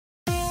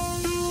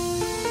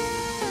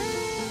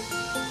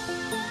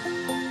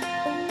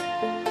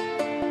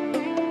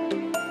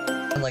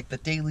like the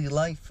daily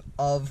life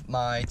of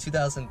my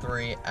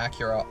 2003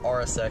 Acura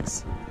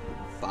RSX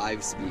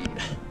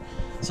 5-speed.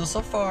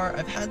 So far,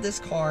 I've had this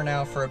car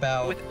now for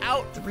about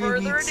Without 3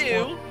 further weeks.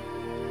 ado,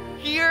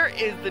 here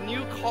is the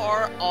new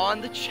car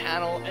on the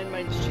channel and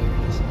my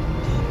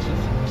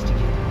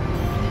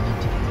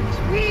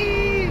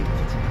Whee!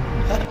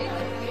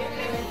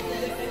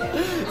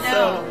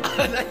 So,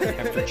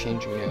 After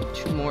changing out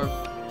 2 more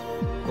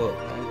quote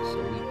packs, so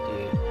we did.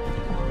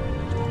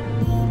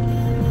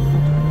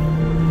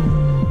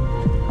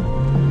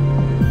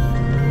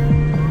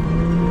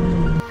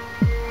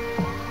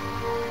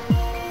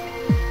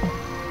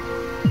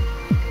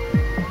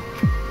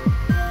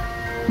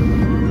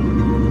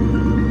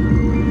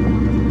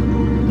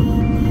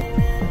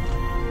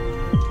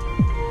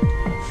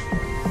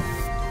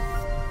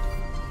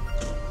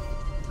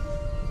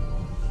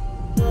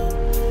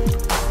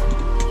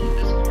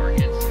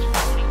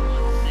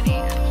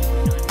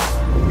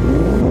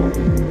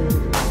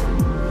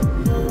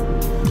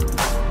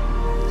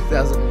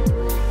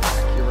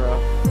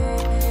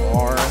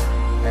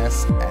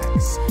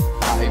 RSX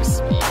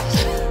 5-speed.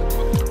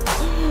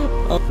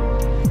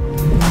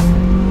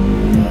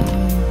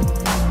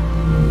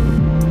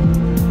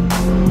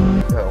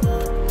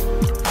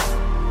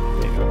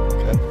 There you go,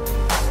 okay.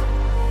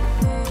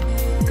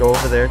 Go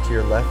over there to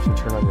your left and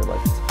turn on your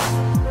lights.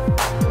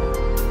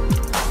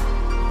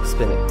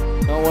 Spin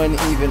it. No one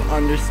even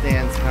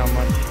understands how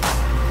much.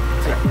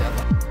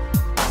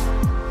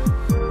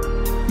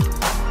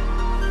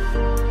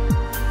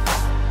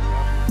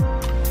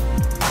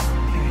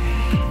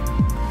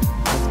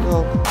 Let's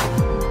go.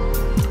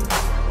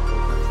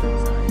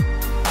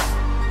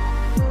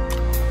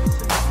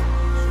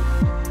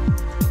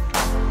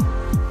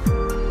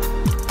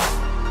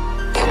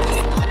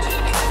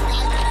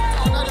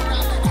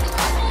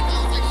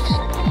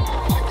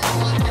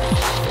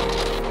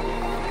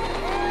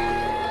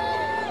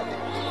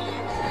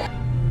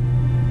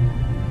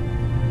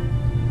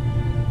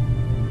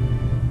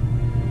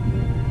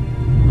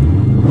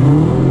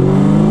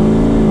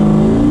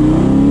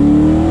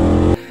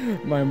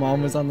 My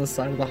mom was on the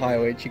side of the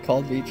highway. She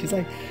called me. She's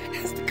like,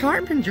 "Has the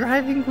car been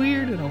driving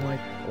weird?" And I'm like,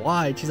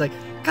 "Why?" She's like,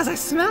 "Cause I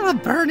smell a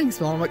burning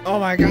smell." I'm like, "Oh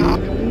my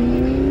god."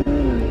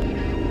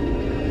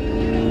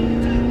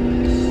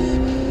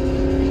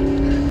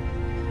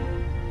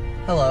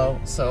 Hello,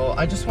 so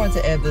I just wanted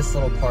to add this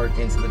little part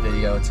into the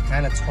video to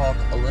kind of talk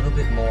a little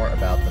bit more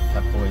about the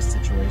Pep Boys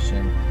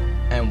situation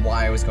and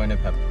why I was going to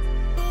Pep.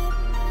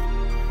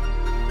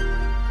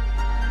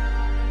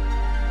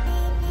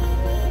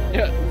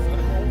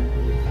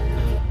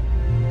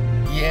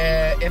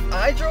 Yeah, if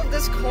I drove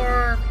this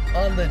car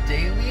on the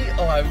daily,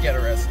 oh, I would get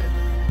arrested.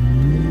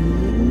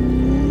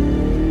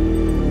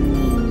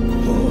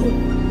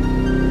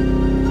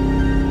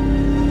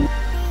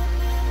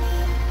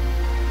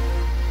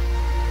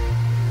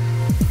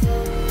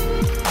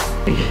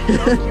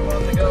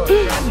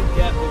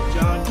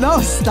 No,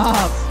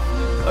 stop.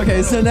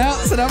 Okay, so now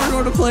we're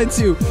going to play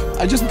 2.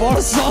 I just bought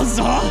a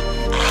sawzall.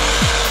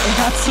 I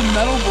got some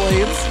metal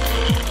blades.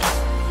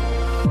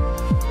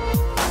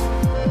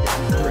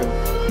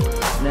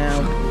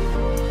 Now.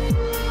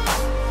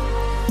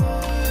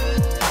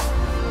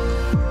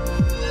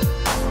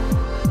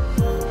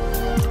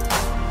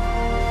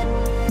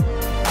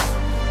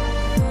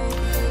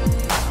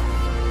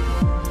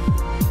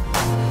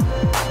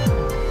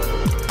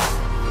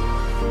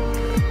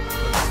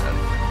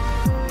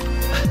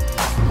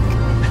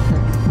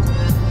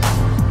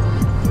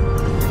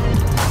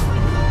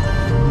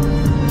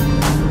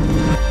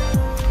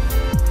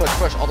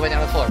 Push all the way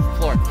down to the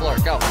floor,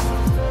 go.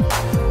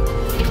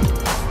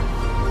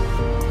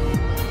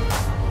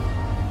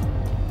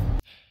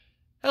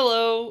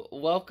 Hello,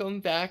 welcome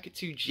back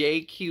to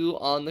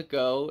JQ on the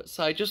Go.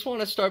 So I just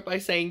want to start by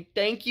saying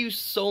thank you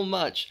so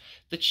much.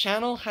 The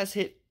channel has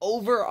hit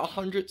over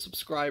 100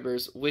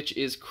 subscribers, which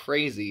is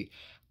crazy.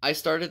 I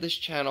started this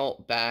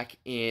channel back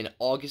in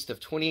August of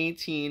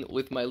 2018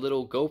 with my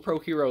little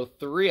GoPro Hero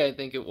 3, I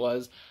think it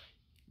was,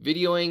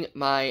 videoing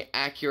my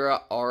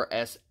Acura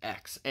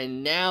RSX,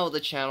 and now the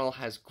channel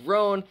has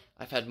grown.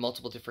 I've had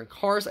multiple different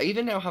cars. I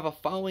even now have a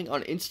following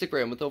on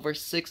Instagram with over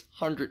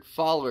 600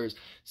 followers.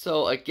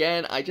 So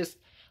again, I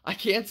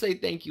can't say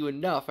thank you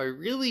enough. I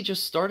really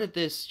just started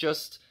this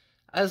just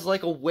as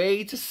like a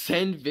way to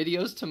send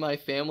videos to my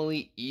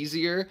family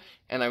easier,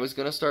 and I was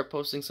gonna start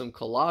posting some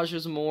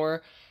collages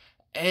more.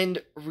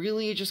 And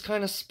really it just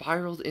kind of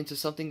spiraled into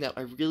something that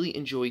I really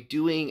enjoy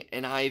doing,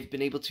 and I've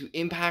been able to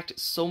impact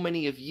so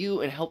many of you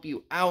and help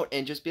you out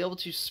and just be able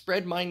to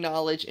spread my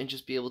knowledge and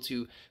just be able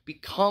to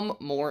become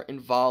more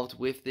involved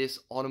with this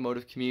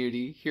automotive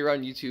community here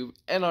on YouTube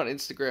and on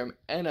Instagram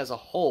and as a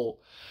whole.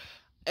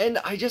 And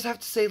I just have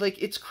to say,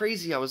 like, it's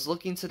crazy. I was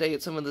looking today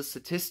at some of the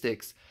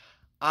statistics.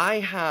 I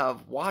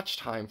have watch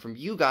time from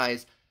you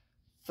guys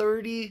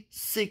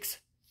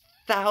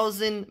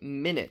 36,000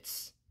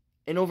 minutes.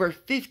 And over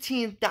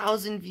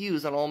 15,000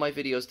 views on all my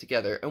videos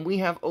together. And we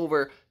have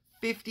over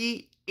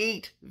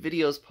 58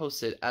 videos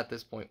posted at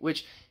this point,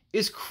 which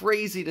is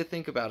crazy to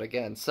think about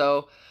again.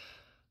 So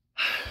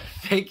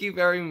Thank you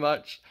very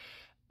much.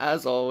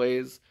 As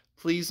always,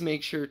 please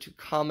make sure to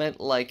comment,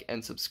 like,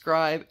 and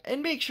subscribe,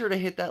 and make sure to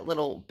hit that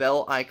little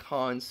bell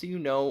icon so you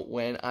know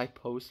when I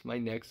post my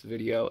next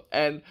video.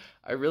 And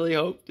I really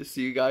hope to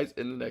see you guys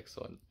in the next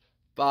one.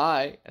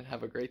 Bye, and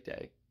have a great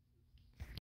day.